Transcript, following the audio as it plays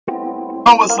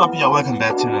Oh, what's up, y'all? Welcome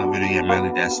back to another video. Yeah,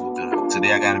 man, that's good.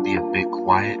 Today I gotta be a bit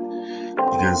quiet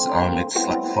because it's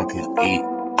like fucking 8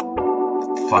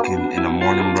 fucking in the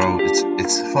morning, bro. It's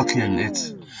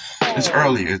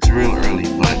early. It's real early,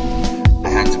 but I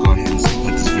have to go ahead and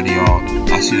put this video out.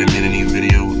 I should have made a new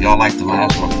video. Y'all like the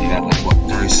last one? You got like what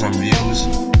 30 some views.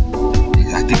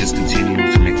 I think it's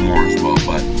continuing to make more as well,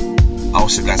 but I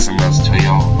also got something else to tell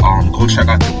y'all. Go check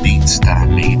out the beats that I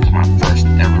made. It's my first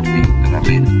ever beat that I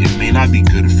made. It may not be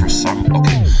good for some.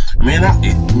 Okay,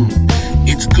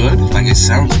 it's good. Like it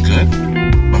sounds good,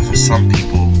 but for some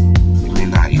people, it may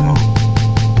not.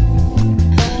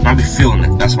 Not be feeling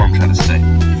it. That's what I'm trying to say.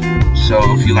 So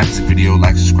if you like this video,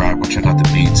 like, subscribe, go check out the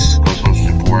beats, go show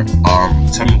support.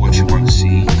 Tell me what you want to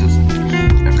see, because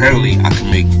apparently I can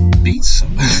make beats. So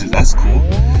that's cool.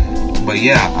 But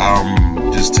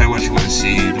yeah, just tell me what you want to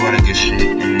see, do all that good shit,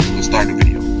 and let's start the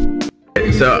video.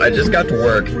 So I just got to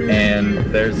work, and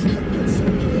there's...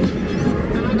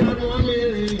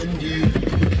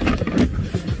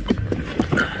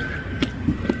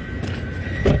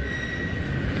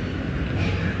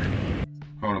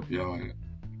 Hold up, y'all.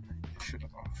 Shut it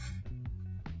off.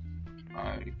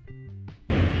 Alright.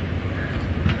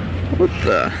 What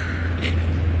the...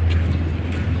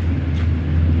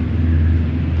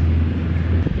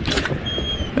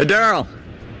 Hey, Daryl.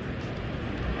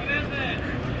 What is it?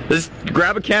 Just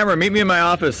grab a camera, meet me in my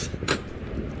office.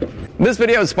 This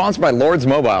video is sponsored by Lords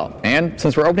Mobile, and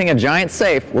since we're opening a giant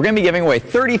safe, we're going to be giving away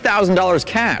 $30,000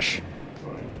 cash.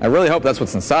 I really hope that's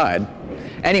what's inside.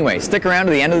 Anyway, stick around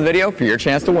to the end of the video for your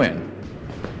chance to win.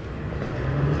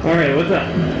 Alright, what's up?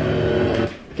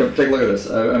 Take a look at this.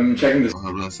 I'm checking this.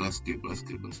 Let's skip. Let's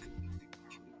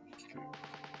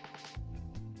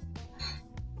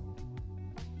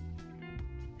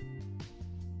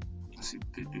see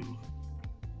what they do.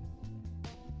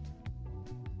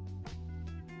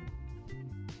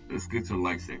 Let's get to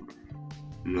lightsaber.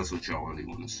 That's what y'all really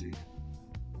want to see.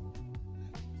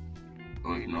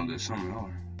 Oh, there's some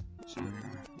more.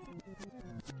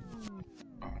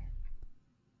 Alright.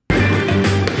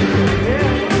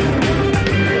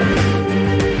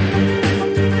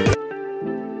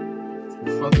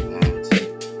 Fuck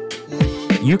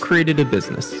that. You created a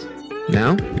business.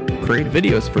 Now, create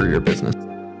videos for your business.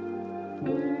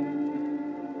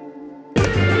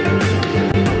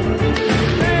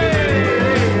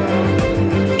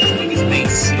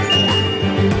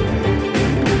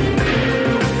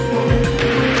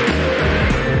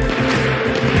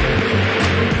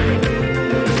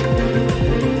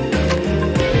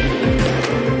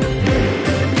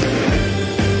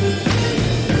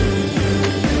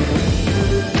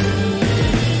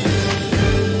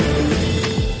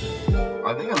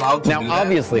 Now,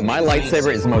 obviously, my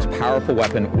lightsaber is the most powerful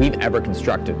weapon we've ever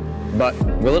constructed. But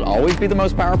will it always be the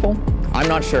most powerful? I'm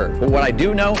not sure. But what I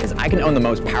do know is I can own the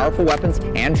most powerful weapons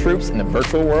and troops in the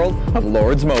virtual world of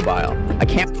Lords Mobile. I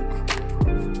can't...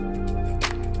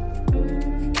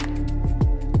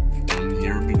 And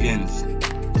here it begins.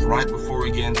 Right before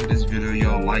we get into this video,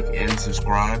 y'all like and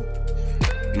subscribe.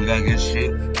 Do that good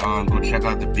shit. Go check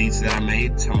out the beats that I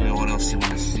made. Tell me what else you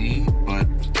want to see. But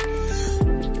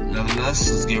nonetheless,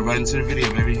 let's get right into the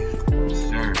video, baby.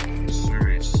 Sir.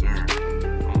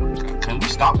 Oh my god. Can we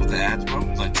stop with the ads, bro?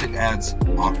 Like, take ads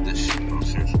off this shit, bro.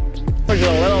 Seriously. Push it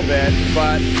a little bit,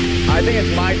 but I think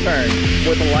it's my turn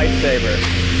with the lightsaber.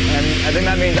 And I think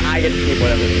that means I get to keep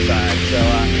whatever's inside. So,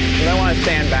 you might want to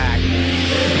stand back.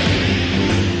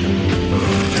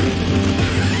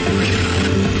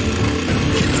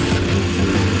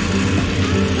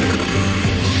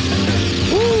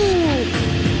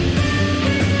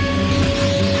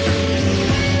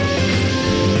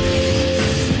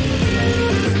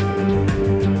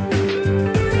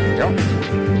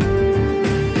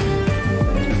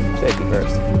 Safety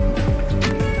first.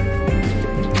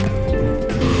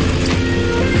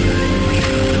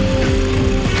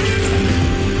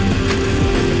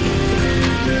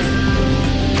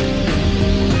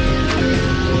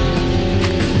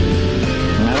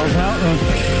 Metal's melting.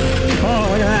 Oh,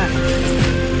 look at that.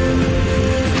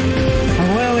 I'm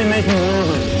literally making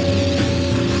movement.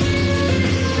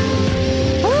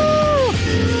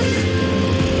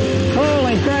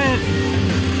 Holy crap!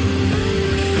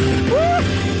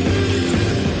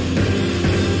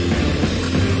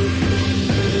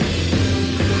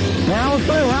 Roll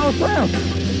through.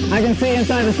 I can see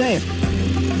inside the safe. I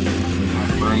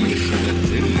firmly sure that's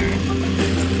in there.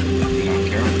 You don't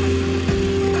care.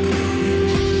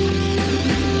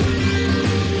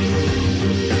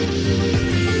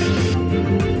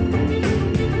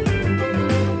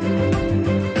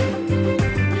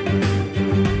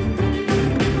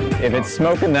 it's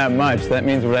smoking that much, that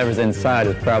means whatever's inside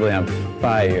is probably on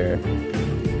fire.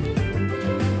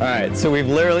 Alright, so we've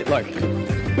literally, look.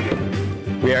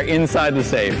 We are inside the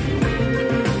safe.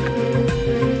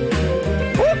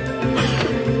 Woo!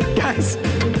 Guys!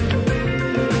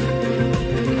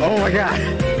 Oh my god!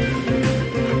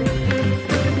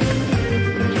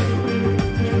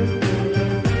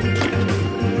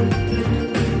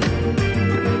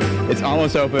 It's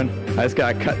almost open. I just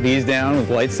gotta cut these down with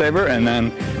LIGHTSABER and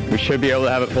then we should be able to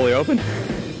have it fully open. Let's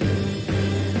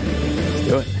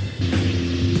do it.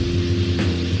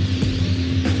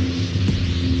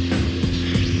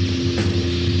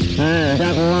 I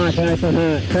got the lock nice and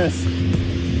hot, Chris.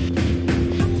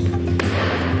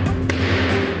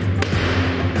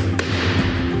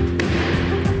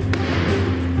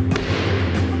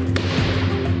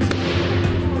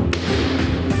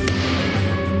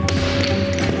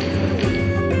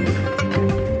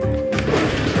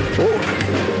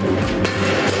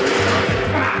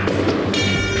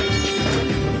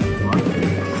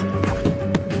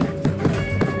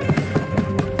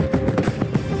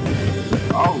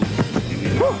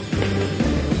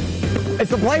 It's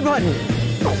the play button!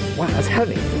 Oh, wow, that's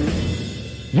heavy.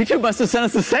 YouTube must have sent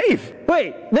us a safe!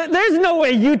 Wait, there's no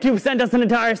way YouTube sent us an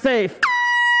entire safe!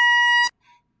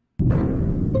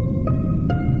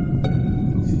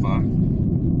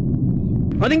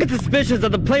 I think it's suspicious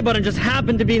that the play button just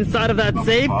happened to be inside of that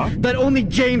safe that only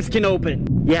James can open.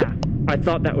 Yeah, I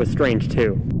thought that was strange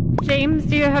too. James,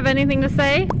 do you have anything to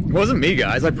say? It wasn't me,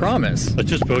 guys, I promise.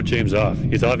 Let's just vote James off.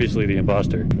 He's obviously the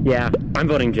imposter. Yeah, I'm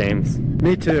voting James.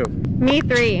 Me too. Me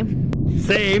 3.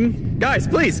 Same. Guys,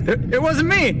 please, it wasn't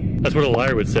me! That's what a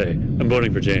liar would say. I'm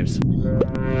voting for James.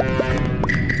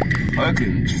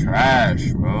 Fucking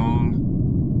trash, bro.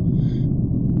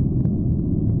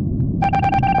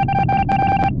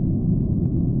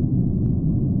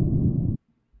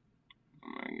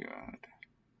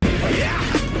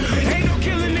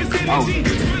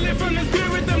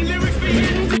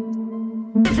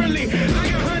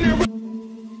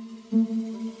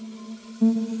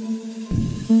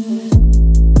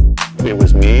 It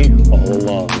was me all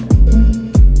along.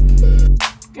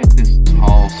 Get this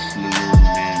tall, slender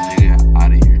man nigga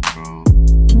out of here, bro.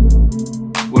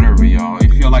 Whatever, y'all.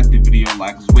 If y'all like the video,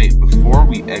 like us. Wait, before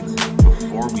we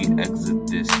exit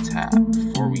this tab,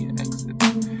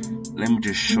 let me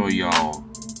just show y'all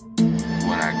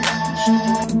what I got.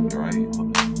 Alright,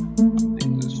 hold on. I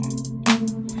think this one.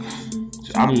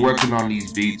 So I'm working on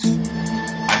these beats. I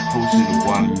posted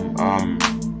one,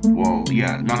 well,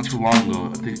 yeah, not too long ago,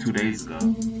 I think 2 days ago.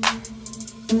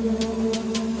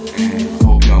 And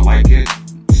hope y'all like it.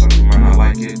 Some of you might not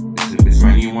like it. It's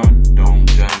my new one. Don't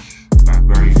judge. My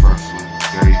very first one.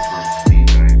 Very first beat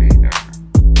that I made ever.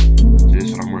 So this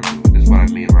is what I'm working with. This is what I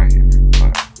made right here.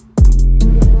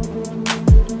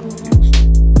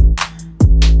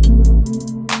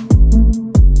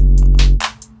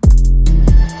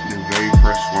 The very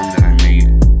first one that I made.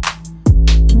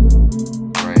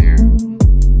 Right here.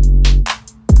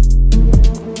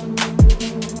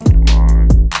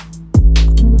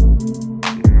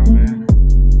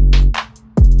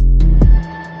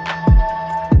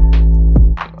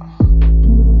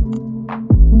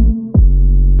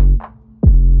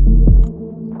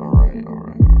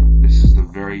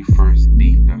 First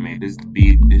beat I made. This is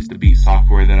the beat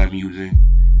software that I'm using.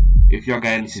 If y'all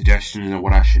got any suggestions on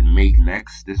what I should make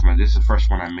next, this is the first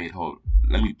one I made. Hold,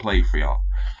 let me play for y'all.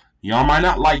 Y'all might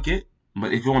not like it,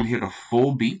 but if you want to hear the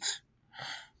full beat,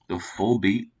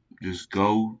 just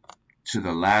go to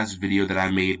the last video that I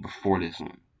made before this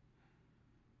one.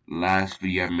 Last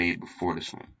video I made before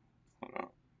this one. Hold on.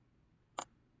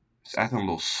 It's acting a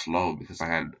little slow because I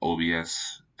had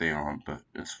OBS thing on, but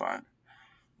it's fine.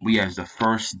 But yeah, it's the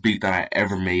first beat that I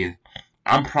ever made.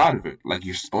 I'm proud of it. Like,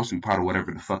 you're supposed to be proud of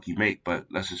whatever the fuck you make, but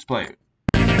let's just play it.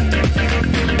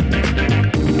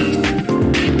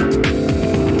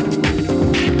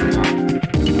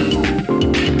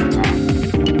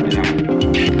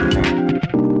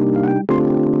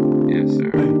 Yes,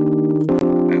 sir.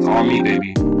 That's all me,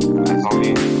 baby. That's all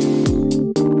me.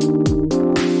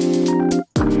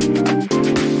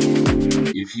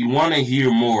 If you want to hear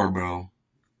more, bro,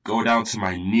 go down to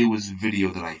my newest video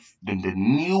that the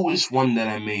newest one that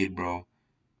I made, bro.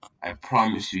 I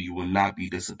promise you, you will not be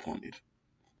disappointed.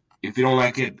 If you don't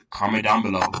like it, comment down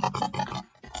below.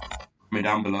 Comment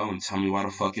down below and tell me why the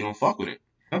fuck you don't fuck with it.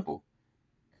 Simple.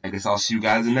 I guess I'll see you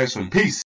guys in the next one. Peace.